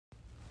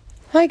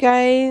Hi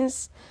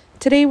guys,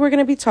 today we're going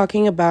to be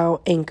talking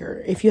about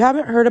Anchor. If you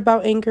haven't heard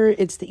about Anchor,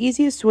 it's the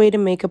easiest way to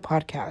make a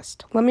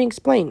podcast. Let me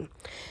explain.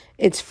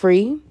 It's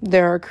free.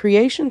 There are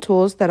creation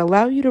tools that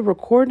allow you to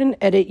record and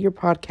edit your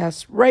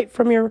podcast right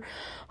from your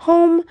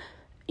home,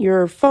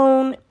 your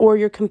phone, or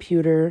your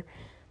computer.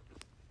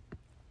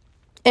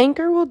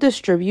 Anchor will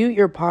distribute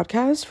your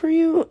podcast for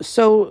you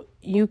so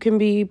you can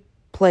be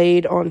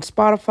played on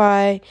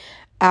Spotify,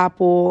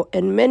 Apple,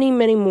 and many,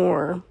 many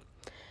more.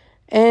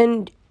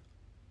 And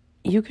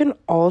you can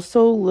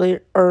also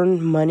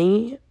earn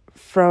money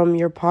from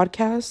your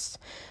podcasts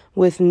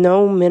with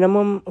no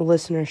minimum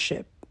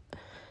listenership.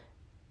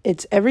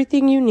 It's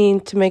everything you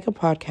need to make a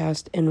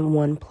podcast in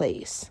one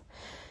place.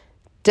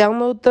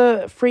 Download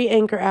the free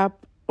Anchor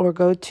app or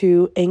go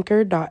to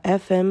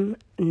anchor.fm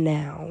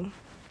now.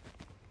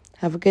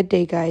 Have a good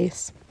day,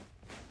 guys.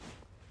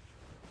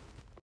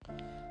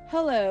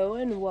 Hello,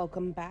 and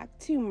welcome back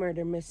to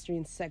Murder, Mystery,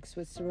 and Sex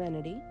with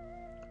Serenity.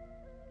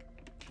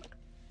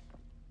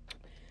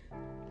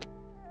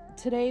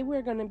 Today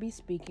we're going to be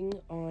speaking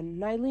on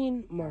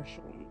Nyleen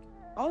Marshall,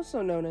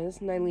 also known as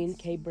Nyleen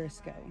K.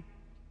 Briscoe.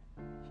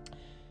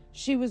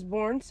 She was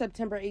born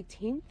September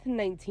 18th,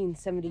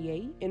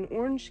 1978 in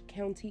Orange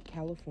County,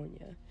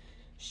 California.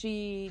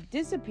 She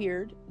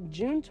disappeared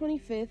June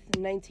 25th,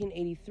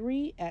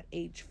 1983 at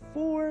age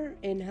 4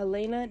 in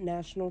Helena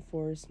National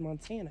Forest,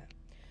 Montana.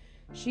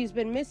 She's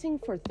been missing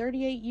for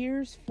 38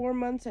 years, 4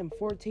 months, and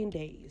 14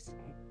 days.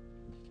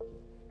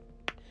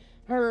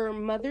 Her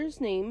mother's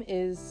name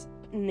is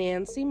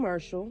Nancy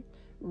Marshall.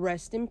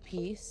 Rest in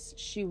peace.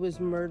 She was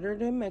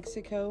murdered in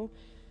Mexico.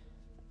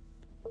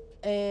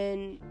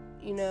 And,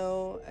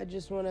 I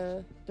just want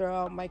to throw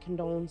out my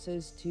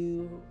condolences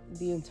to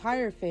the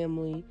entire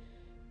family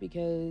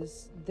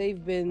because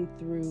they've been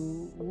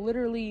through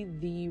literally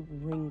the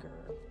ringer.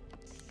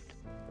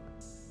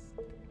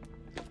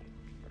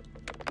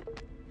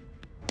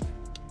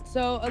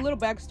 So, a little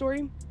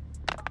backstory.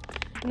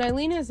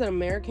 Nyleen is an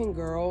American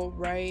girl,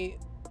 right?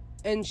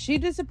 And she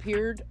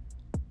disappeared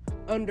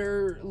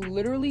under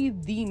literally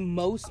the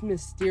most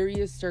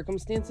mysterious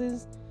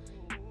circumstances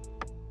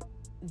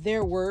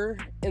there were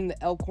in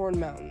the Elkhorn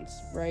Mountains,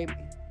 right?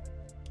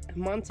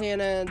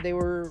 Montana, they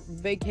were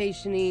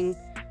vacationing.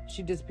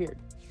 She disappeared.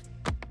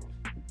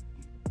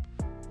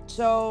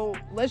 So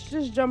let's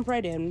just jump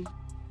right in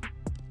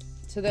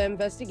to the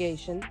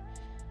investigation.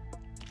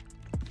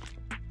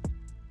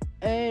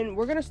 And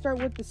we're going to start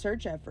with the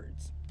search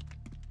efforts.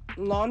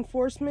 Law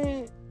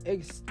enforcement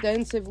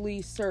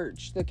extensively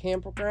searched the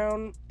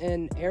campground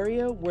and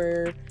area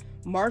where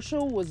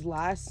Marshall was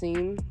last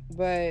seen,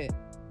 but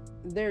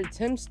their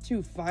attempts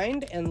to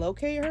find and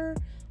locate her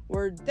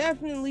were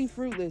definitely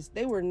fruitless.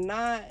 They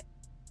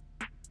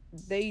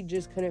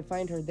just couldn't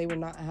find her. They were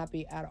not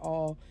happy at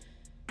all.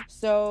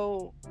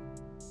 So,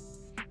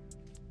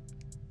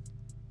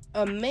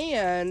 a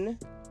man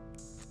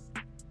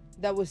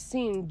that was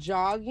seen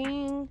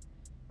jogging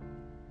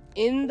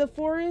in the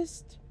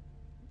forest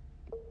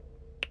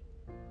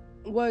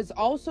was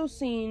also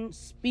seen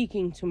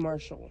speaking to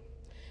Marshall.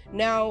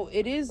 Now,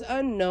 it is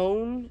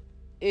unknown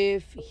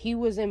if he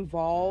was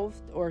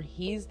involved or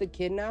he's the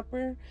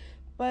kidnapper,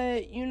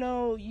 but,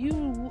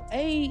 you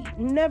A,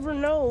 never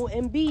know,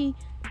 and B,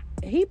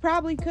 he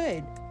probably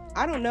could.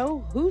 I don't know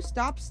who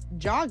stops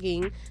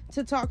jogging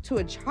to talk to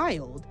a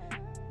child.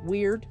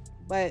 Weird,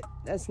 but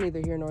that's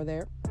neither here nor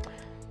there.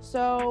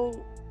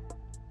 So,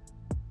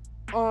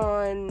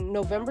 on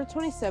November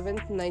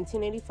 27th,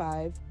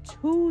 1985,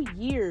 2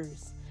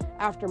 years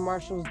after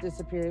Marshall's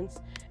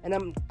disappearance,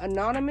 an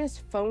anonymous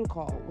phone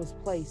call was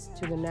placed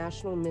to the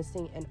National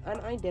Missing and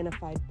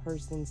Unidentified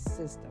Persons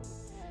System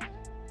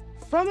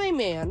from a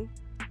man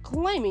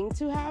claiming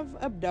to have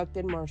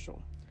abducted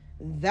Marshall.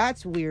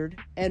 That's weird,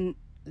 and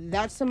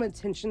that's some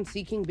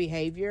attention-seeking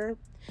behavior.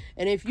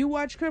 And if you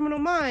watch Criminal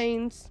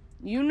Minds,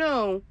 you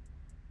know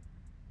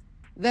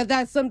that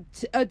that's some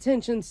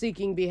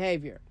attention-seeking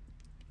behavior.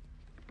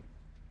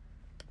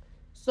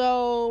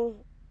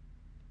 So,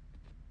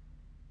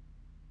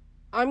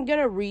 I'm going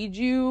to read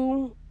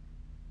you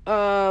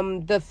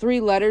the 3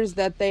 letters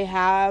that they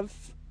have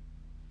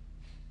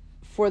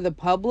for the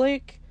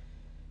public.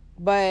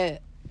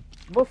 But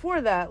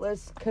before that,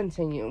 let's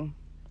continue.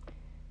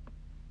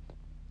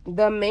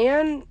 The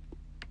man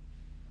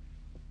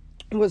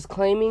was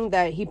claiming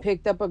that he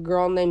picked up a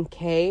girl named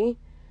Kay.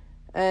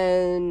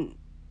 And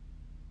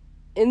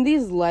in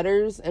these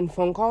letters and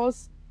phone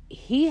calls,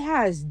 he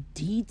has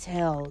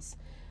details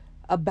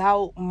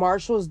about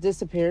Marshall's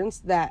disappearance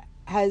that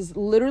has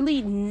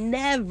literally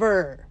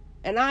never,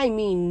 and I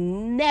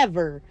mean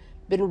never,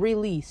 been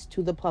released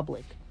to the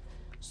public.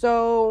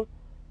 So,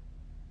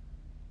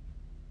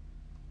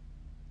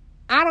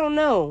 I don't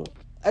know.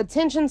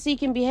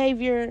 Attention-seeking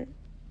behavior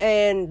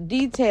and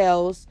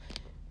details.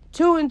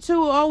 2 and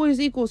 2 always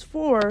equals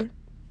 4.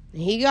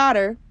 He got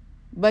her,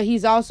 but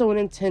he's also an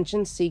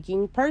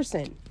attention-seeking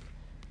person.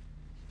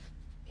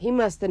 He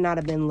must have not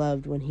have been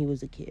loved when he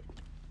was a kid.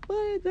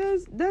 But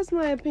that's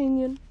my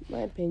opinion.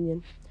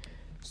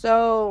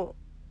 So,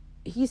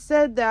 he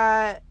said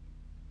that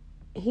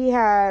he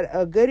had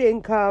a good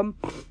income,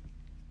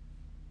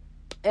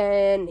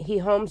 and he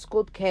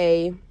homeschooled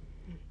Kay.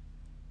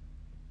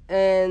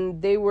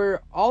 And they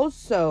were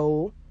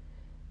also,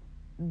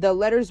 the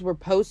letters were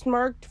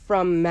postmarked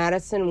from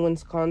Madison,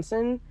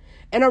 Wisconsin.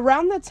 And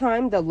around the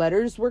time the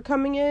letters were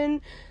coming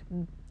in,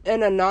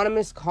 an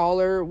anonymous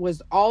caller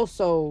was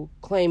also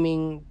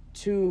claiming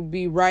to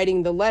be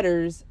writing the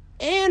letters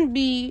and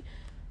be,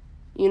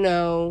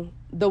 the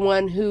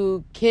one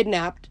who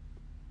kidnapped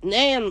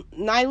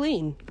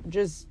Nyleen.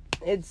 Just,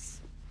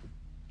 it's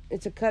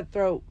a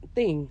cutthroat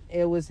thing.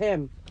 It was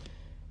him.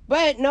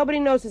 But nobody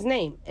knows his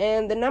name.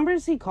 And the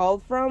numbers he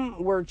called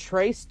from were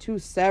traced to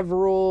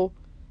several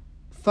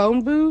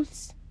phone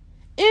booths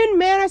in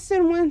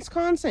Madison,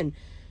 Wisconsin.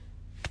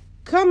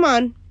 Come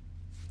on.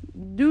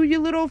 Do your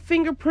little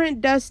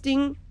fingerprint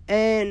dusting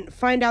and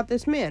find out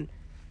this man.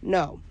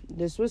 No.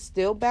 This was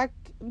still back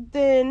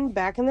then,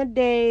 back in the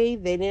day.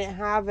 They didn't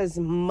have as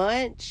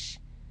much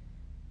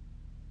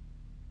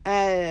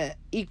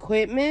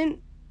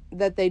equipment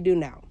that they do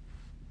now.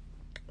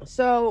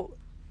 So,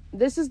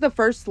 this is the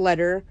first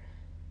letter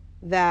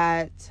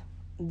that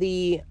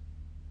the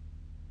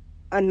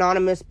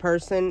anonymous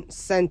person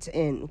sent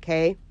in,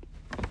 okay?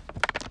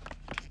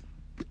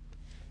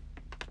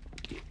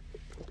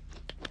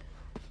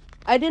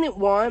 I didn't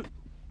want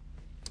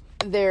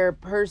their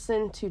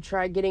person to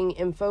try getting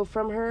info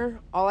from her.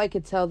 All I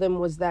could tell them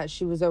was that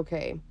she was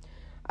okay.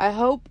 I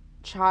hope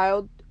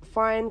Child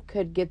Find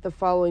could get the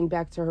following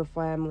back to her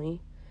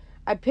family.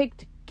 I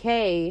picked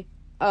Kay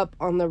up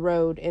on the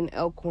road in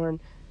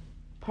Elkhorn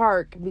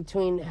Park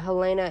between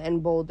Helena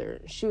and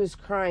Boulder. She was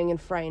crying and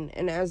frightened,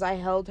 and as I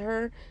held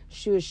her,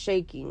 she was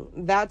shaking.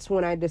 That's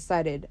when I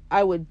decided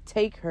I would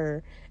take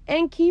her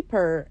and keep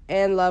her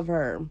and love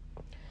her.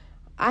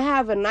 I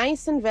have a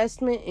nice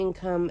investment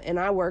income and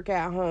I work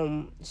at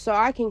home, so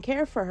I can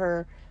care for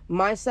her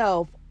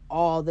myself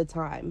all the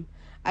time.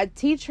 I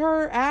teach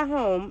her at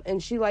home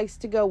and she likes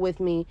to go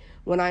with me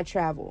when I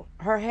travel.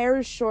 Her hair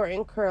is short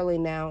and curly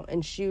now,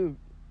 and she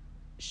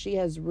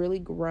has really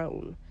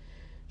grown.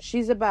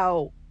 She's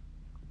about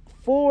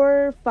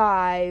 4 or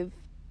 5.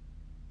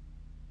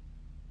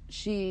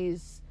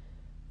 She's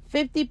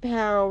 50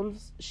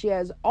 pounds. She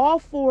has all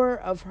 4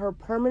 of her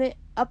permanent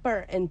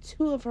upper and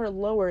 2 of her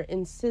lower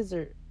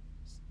incisors.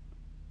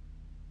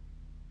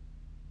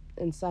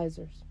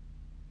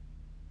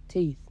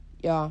 Teeth.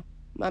 Y'all,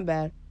 my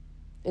bad.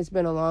 It's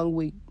been a long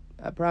week.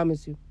 I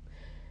promise you.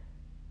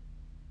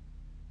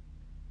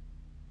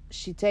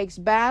 She takes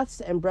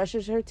baths and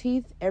brushes her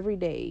teeth every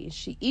day.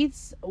 She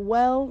eats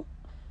well.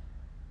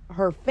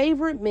 Her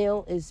favorite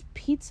meal is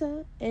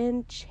pizza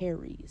and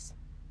cherries.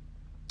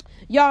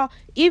 Y'all,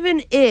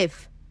 even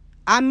if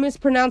I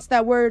mispronounced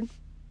that word,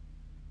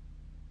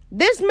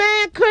 this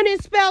man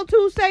couldn't spell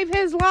to save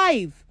his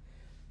life.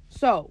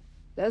 So,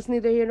 that's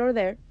neither here nor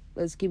there.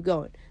 Let's keep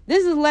going.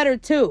 This is letter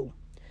 2.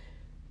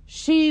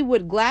 She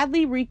would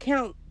gladly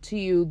recount to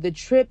you the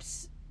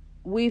trips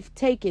we've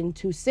taken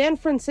to San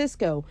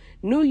Francisco,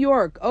 New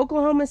York,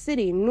 Oklahoma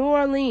City, New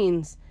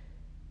Orleans.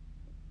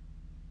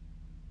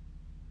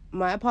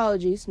 My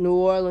apologies, New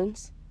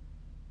Orleans,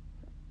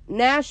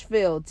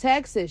 Nashville,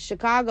 Texas,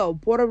 Chicago,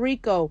 Puerto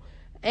Rico,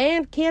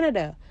 and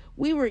Canada.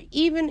 We were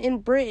even in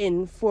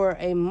Britain for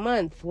a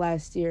month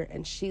last year,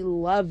 and she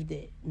loved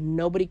it.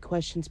 Nobody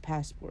questions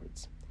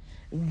passports.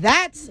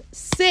 That's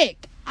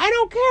sick. I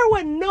don't care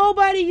what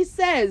nobody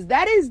says.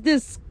 That is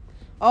this.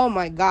 Oh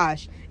my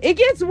gosh. It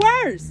gets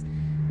worse.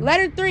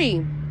 Letter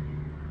 3.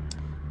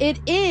 It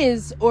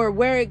is, or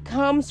where it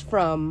comes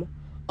from,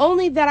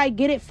 only that I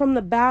get it from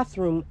the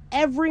bathroom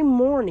every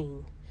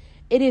morning.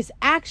 It is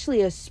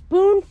actually a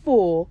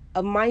spoonful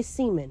of my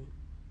semen.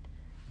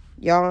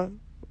 Y'all,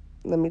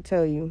 let me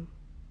tell you.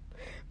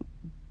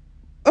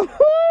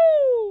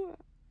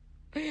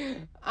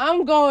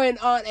 I'm going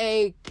on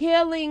a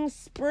killing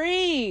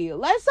spree.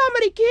 Let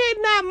somebody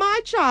kidnap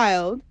my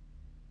child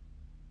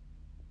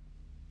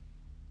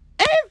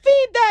and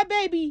feed that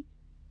baby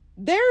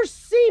their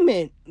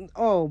semen.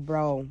 Oh,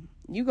 bro,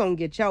 you gonna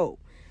get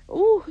choked.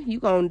 Ooh, you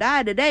gonna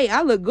die today.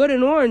 I look good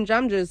in orange.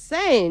 I'm just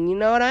saying, you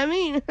know what I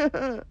mean?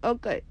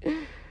 Okay.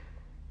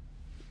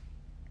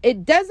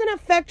 It doesn't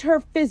affect her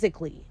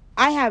physically.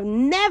 I have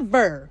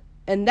never,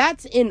 and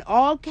that's in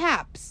all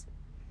caps,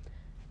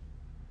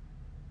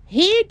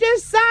 he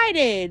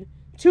decided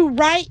to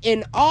write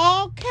in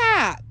all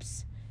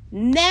caps,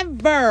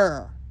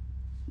 never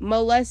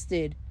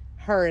molested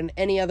her in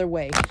any other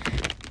way.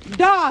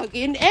 Dog,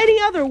 in any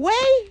other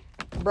way?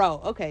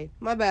 Bro, okay,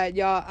 my bad,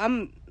 y'all.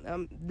 I'm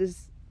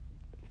this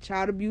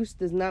child abuse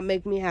does not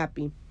make me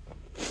happy.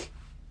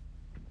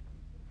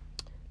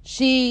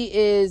 She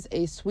is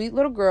a sweet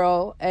little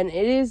girl, and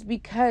it is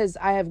because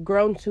I have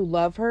grown to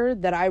love her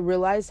that I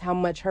realize how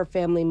much her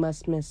family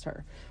must miss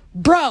her.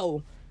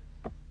 Bro!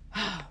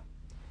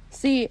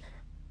 See,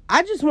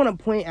 I just want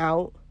to point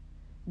out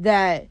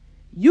that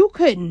you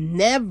could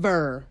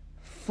never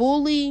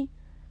fully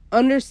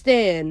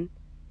understand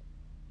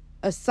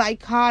a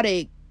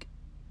psychotic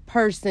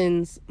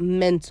person's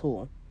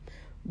mental.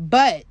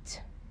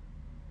 But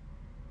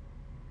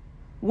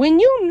When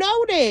you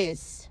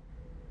notice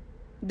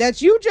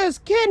that you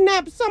just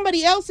kidnapped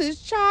somebody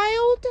else's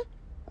child,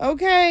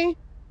 okay?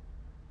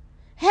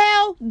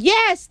 Hell,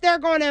 yes, they're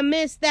gonna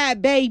miss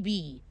that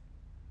baby.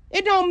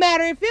 It don't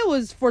matter if it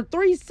was for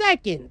 3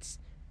 seconds.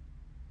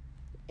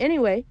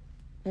 Anyway,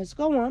 let's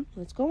go on.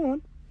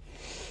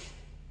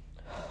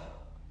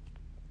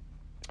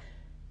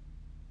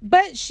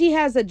 But she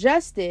has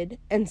adjusted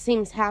and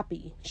seems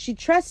happy. She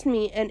trusts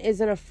me and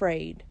isn't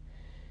afraid.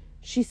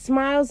 She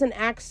smiles and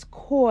acts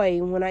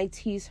coy when I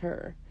tease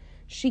her.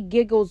 She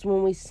giggles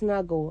when we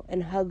snuggle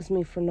and hugs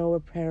me for no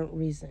apparent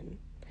reason.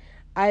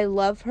 I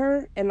love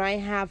her and I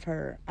have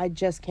her. I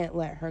just can't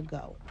let her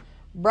go.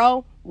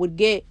 Bro would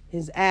get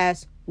his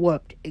ass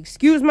whooped.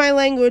 Excuse my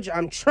language.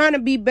 I'm trying to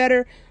be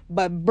better.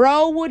 But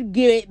bro would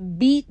get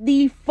beat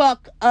the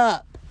fuck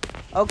up.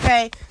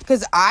 Okay?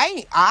 Because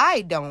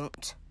I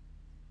don't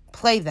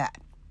play that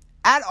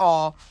at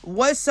all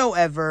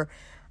whatsoever.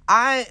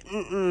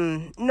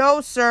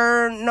 No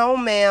sir, no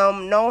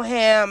ma'am, no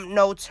ham,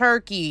 no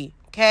turkey.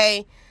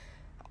 Okay?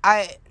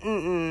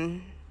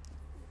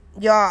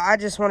 Y'all, I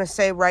just want to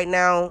say right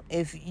now,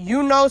 if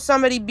you know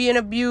somebody being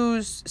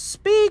abused,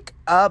 speak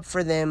up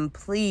for them,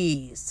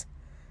 please.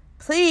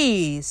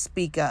 Please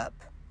speak up.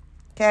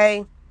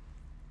 Okay?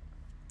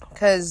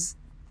 Because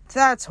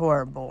that's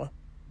horrible.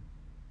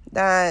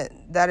 That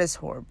is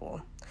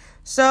horrible.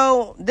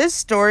 So,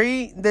 this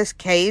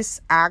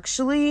case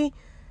actually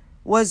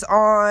was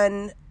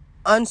on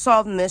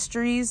Unsolved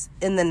Mysteries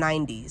in the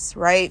 90s,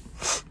 right?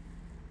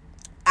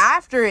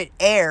 After it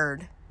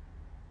aired,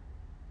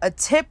 a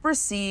tip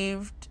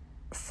received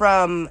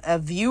from a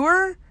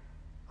viewer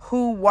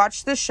who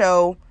watched the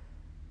show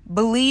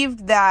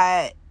believed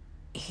that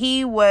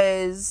he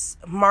was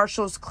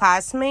Marshall's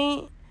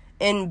classmate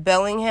in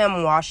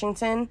Bellingham,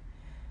 Washington,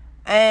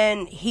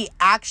 and he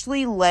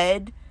actually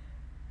led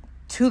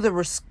to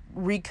the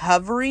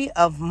recovery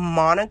of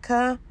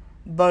Monica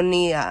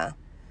Bonilla.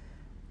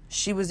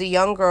 She was a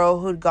young girl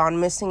who'd gone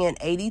missing in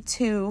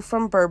 1982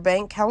 from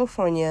Burbank,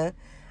 California,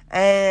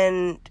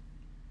 and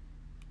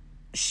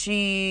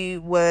she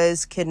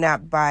was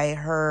kidnapped by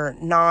her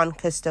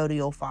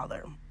non-custodial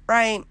father,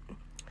 right?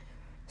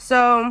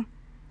 So,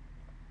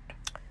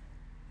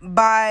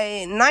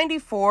 by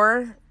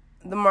 1994,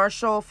 the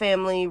Marshall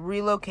family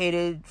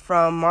relocated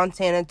from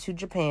Montana to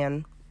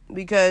Japan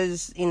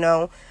because,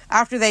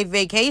 after they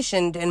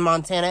vacationed in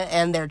Montana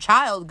and their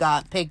child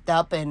got picked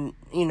up and,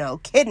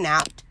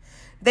 kidnapped,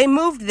 they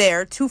moved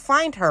there to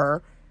find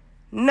her.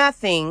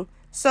 Nothing.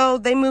 So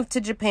they moved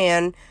to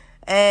Japan,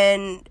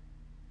 and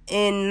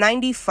in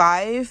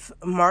 1995,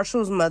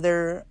 Marshall's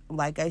mother,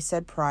 like I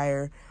said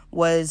prior,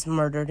 was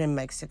murdered in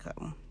Mexico.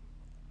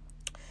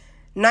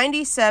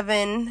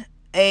 1997,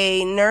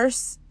 a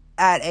nurse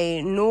at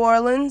a New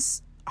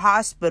Orleans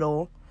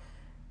hospital,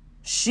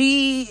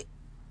 she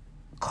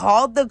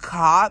called the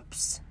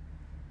cops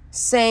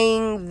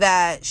saying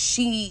that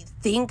she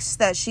thinks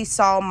that she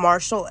saw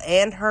Marshall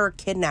and her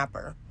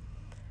kidnapper.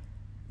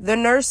 The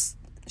nurse,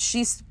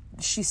 she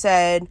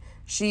said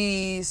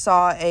she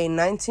saw a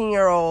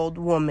 19-year-old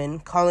woman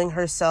calling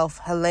herself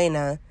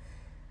Helena,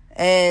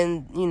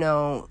 and,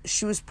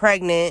 she was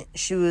pregnant.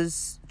 She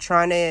was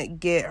trying to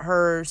get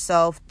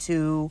herself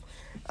to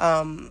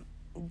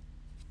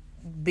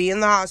be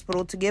in the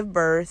hospital to give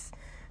birth,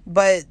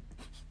 but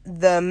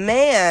the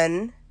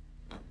man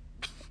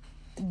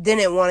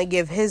didn't want to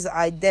give his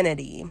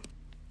identity.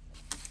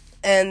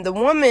 And the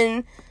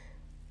woman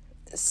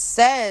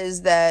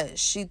says that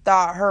she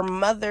thought her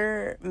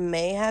mother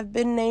may have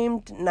been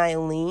named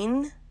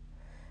Nyleen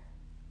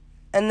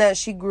and that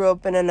she grew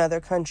up in another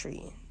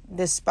country.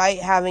 Despite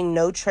having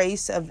no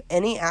trace of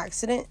any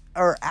accent,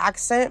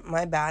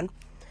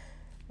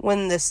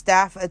 when the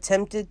staff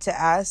attempted to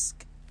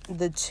ask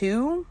the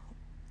two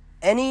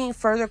any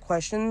further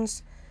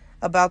questions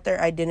about their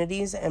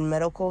identities and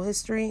medical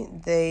history,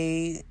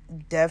 they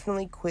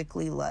definitely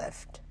quickly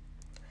left.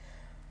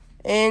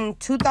 In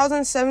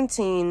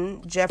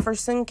 2017,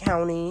 Jefferson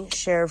County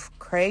Sheriff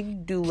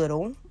Craig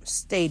Doolittle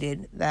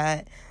stated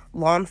that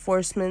law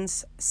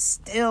enforcement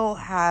still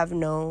have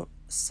no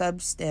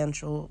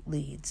substantial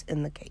leads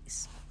in the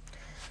case.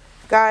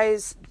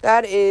 Guys,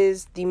 that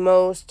is the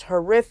most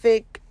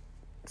horrific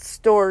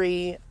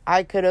story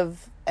I could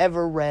have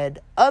ever read,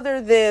 other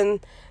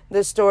than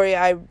the story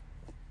I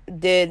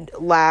did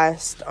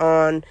last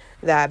on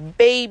that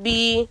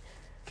baby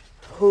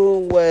who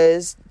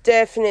was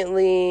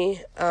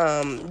definitely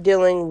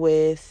dealing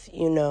with,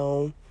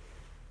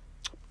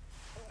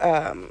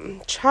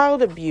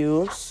 child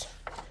abuse.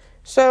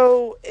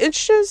 So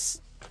it's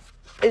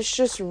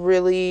just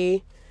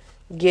really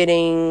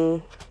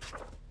getting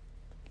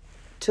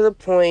to the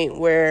point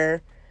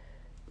where,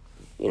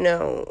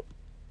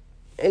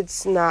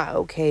 it's not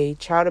okay.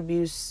 Child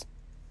abuse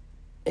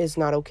is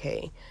not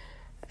okay.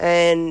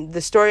 And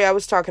the story I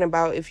was talking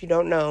about, if you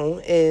don't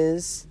know,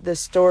 is the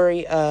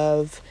story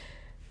of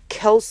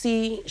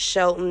Kelsey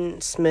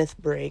Shelton Smith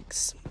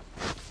Briggs.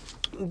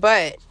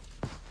 But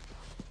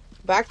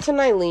back to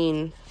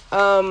Nyleen.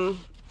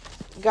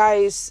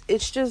 Guys,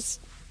 it's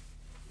just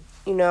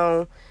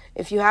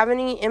if you have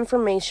any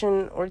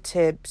information or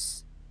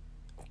tips,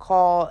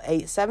 call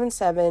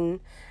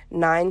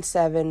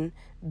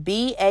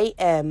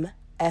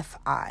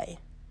 877-97-BAMFI.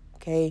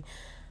 Okay?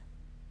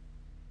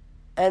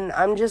 And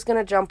I'm just going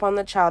to jump on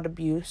the child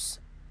abuse.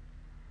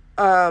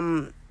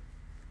 If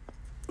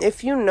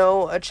you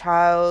know a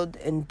child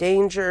in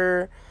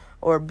danger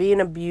or being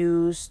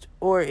abused,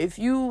 or if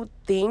you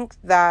think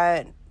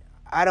that,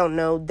 I don't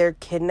know, they're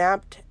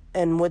kidnapped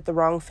and with the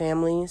wrong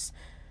families,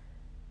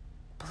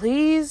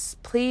 please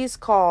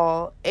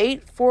call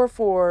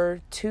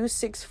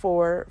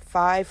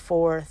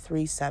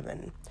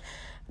 844-264-5437.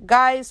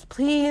 Guys,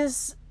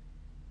 please,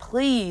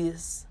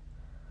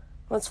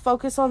 let's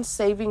focus on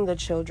saving the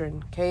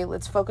children, okay?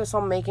 Let's focus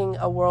on making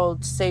a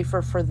world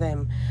safer for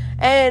them.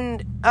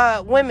 And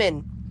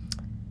women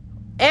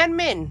and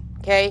men,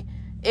 okay?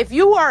 If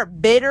you are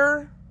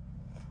bitter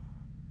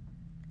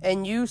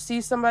and you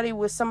see somebody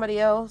with somebody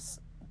else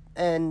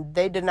and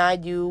they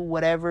denied you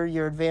whatever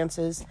your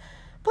advances,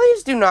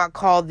 please do not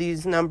call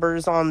these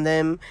numbers on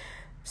them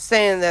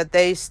saying that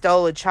they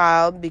stole a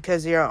child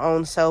because of your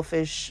own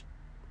selfish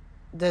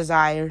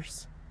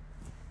desires.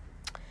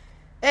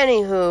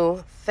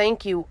 Anywho,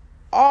 thank you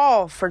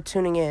all for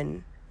tuning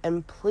in.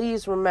 And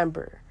please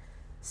remember,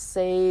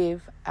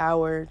 save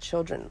our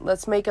children.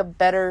 Let's make a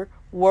better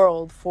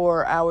world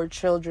for our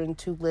children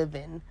to live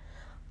in.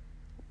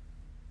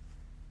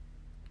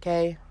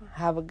 Okay?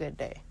 Have a good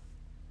day.